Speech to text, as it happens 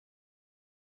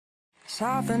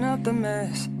Soften up the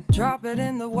mess, drop it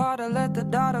in the water, let the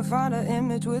daughter find her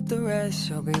image with the rest.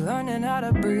 She'll be learning how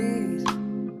to breathe,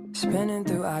 spinning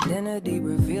through identity,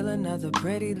 reveal another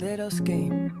pretty little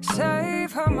scheme.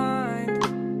 Save her mind,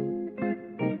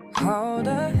 hold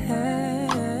her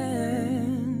hand,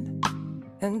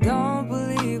 and don't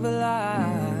believe a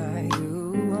lie,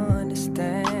 you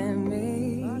understand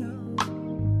me.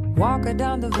 Walk her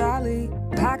down the valley,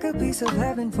 pack a piece of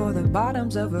heaven for the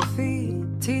bottoms of her feet.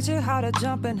 Teach her how to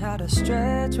jump and how to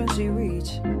stretch when she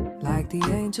reach, like the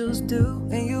angels do,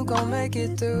 and you gon' make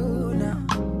it through now.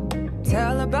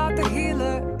 Tell about the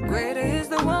healer, greater is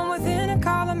the one within, and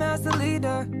call him as the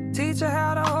leader. Teach her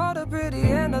how to hold a pretty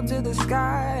hand up to the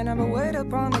sky, and never wait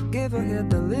upon the giver, he'll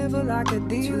deliver like a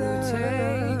dealer. To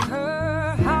take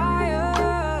her higher,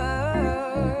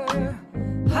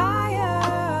 higher,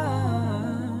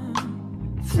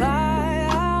 fly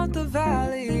out the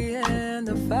valley and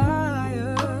the fire.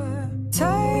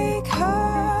 Take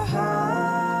her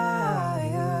higher,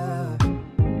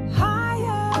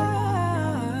 higher,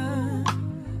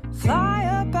 fly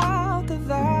up out the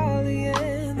valley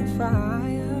and the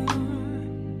fire.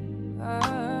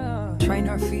 Train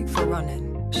her feet for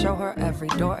running, show her every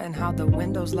door and how the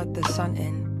windows let the sun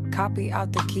in. Copy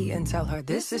out the key and tell her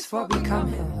this is for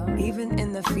becoming. Even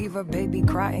in the fever, baby,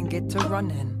 cry and get to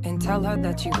running. And tell her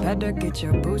that you better get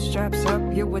your bootstraps up,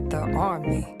 you're with the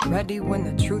army. Ready when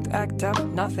the truth act up,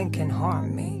 nothing can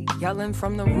harm me. Yelling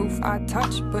from the roof I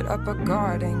touch, put up a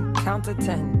guard and count to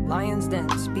 10. Lion's den,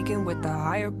 speaking with the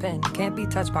higher pen. Can't be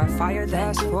touched by fire,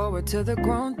 fast forward to the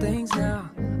grown things now.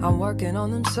 I'm working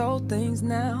on them soul things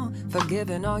now,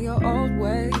 forgiving all your old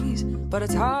ways, but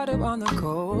it's harder on the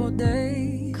cold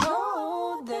days.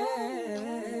 Cold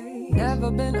days.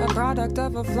 Never been a product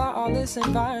of a flawless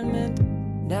environment.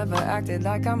 Never acted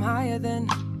like I'm higher than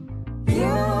you.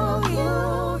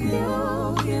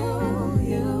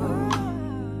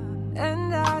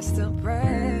 And I still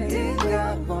pray, dear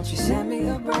God, won't you send me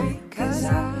a break? Cause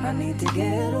I need to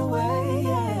get away,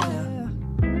 yeah.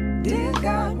 Dear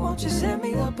God, won't you send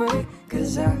me a break?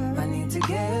 Cause I need to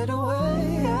get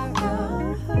away, yeah.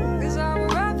 Cause I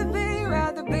would rather be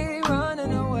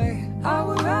running away. I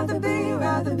would rather be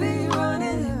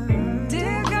running.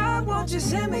 Dear God, won't you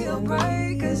send me a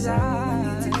break? Cause I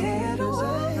need to get away.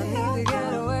 I need to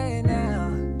get away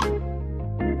now.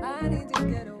 I need to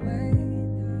get away.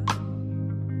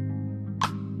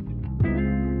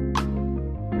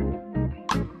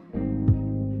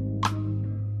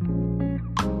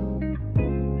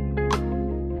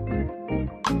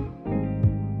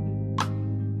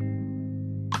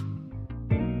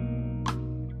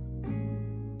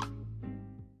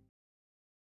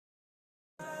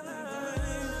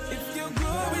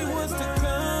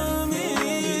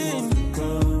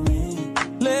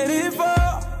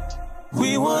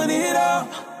 We want it all.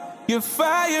 Your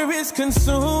fire is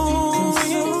consuming.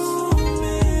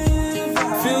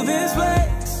 Fill this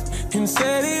place and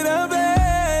set it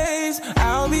ablaze.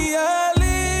 I'll be a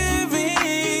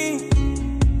living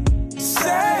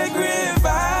sacrifice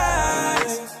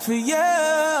for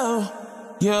you.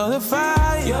 You're the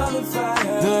fire,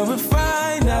 the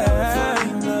refiner.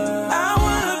 I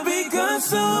wanna be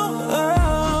consumed.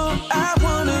 I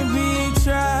wanna be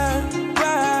tried.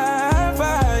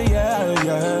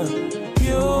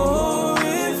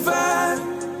 Purified,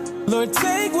 Lord,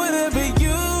 take whatever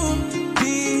you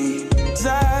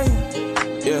desire.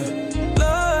 Yeah,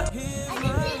 Lord, here's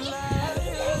my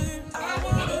life. I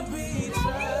wanna be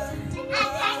tried.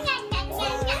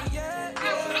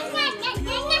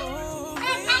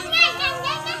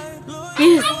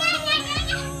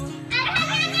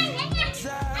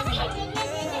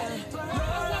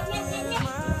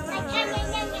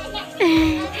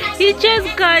 You just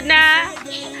gonna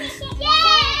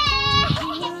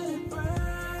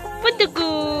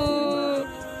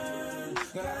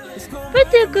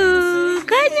Putuku,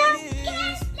 kanya.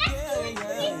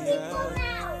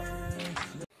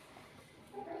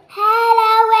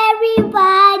 Hello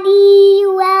everybody,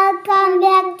 welcome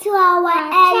back to our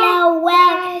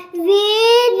LOL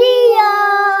video.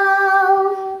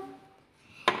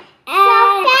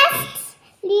 And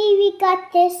firstly we got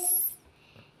this.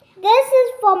 This is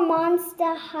for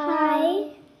Monster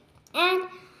High. And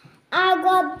I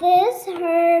got this,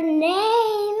 her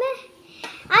name.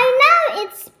 I know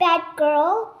it's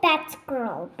Batgirl,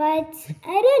 but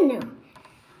I don't know.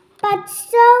 But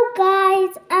so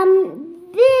guys,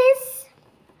 this,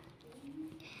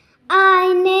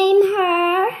 I name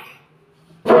her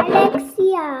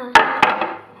Alexia.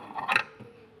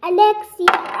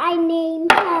 I name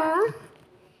her.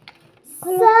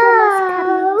 So,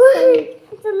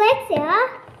 it's Alexia.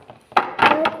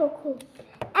 Cool.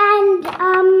 And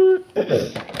And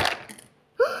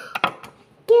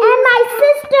my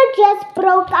sister just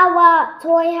broke our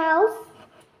toy house.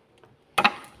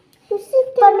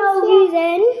 For no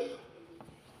reason.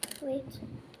 Wait.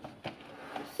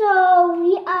 So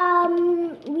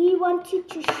we wanted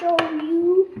to show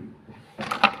you.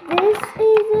 This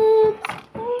is it.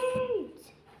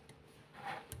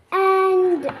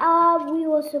 And we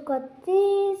also got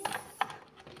this.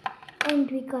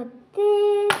 And we got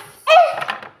this.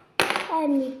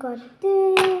 And we got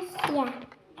this. Yeah.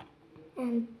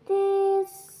 And this.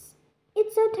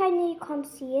 It's so tiny you can't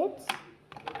see it.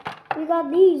 We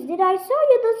got these. Did I show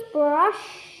you this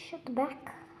brush at the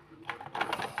back?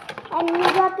 And we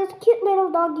got this cute little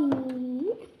doggy.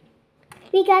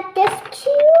 We got this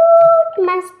cute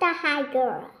Monster High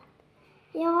girl.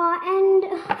 Yeah, and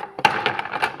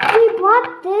we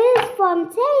bought this from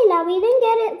Taylor. We didn't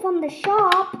get it from the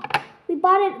shop. We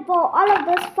bought it for all of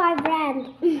this 5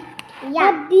 rand.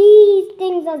 Yeah. But these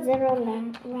things are 0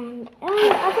 rand. And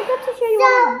I forgot to show you.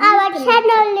 So our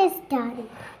channel is done.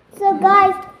 So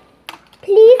guys,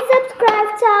 please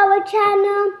subscribe to our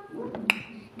channel.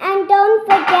 And don't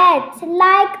forget to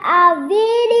like our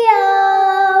video.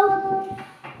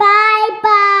 Bye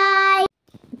bye.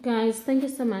 Guys, thank you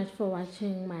so much for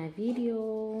watching my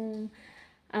video.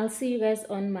 I'll see you guys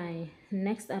on my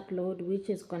next upload, which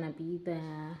is gonna be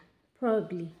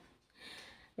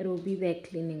it will be the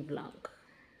cleaning vlog.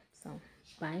 So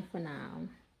bye for now.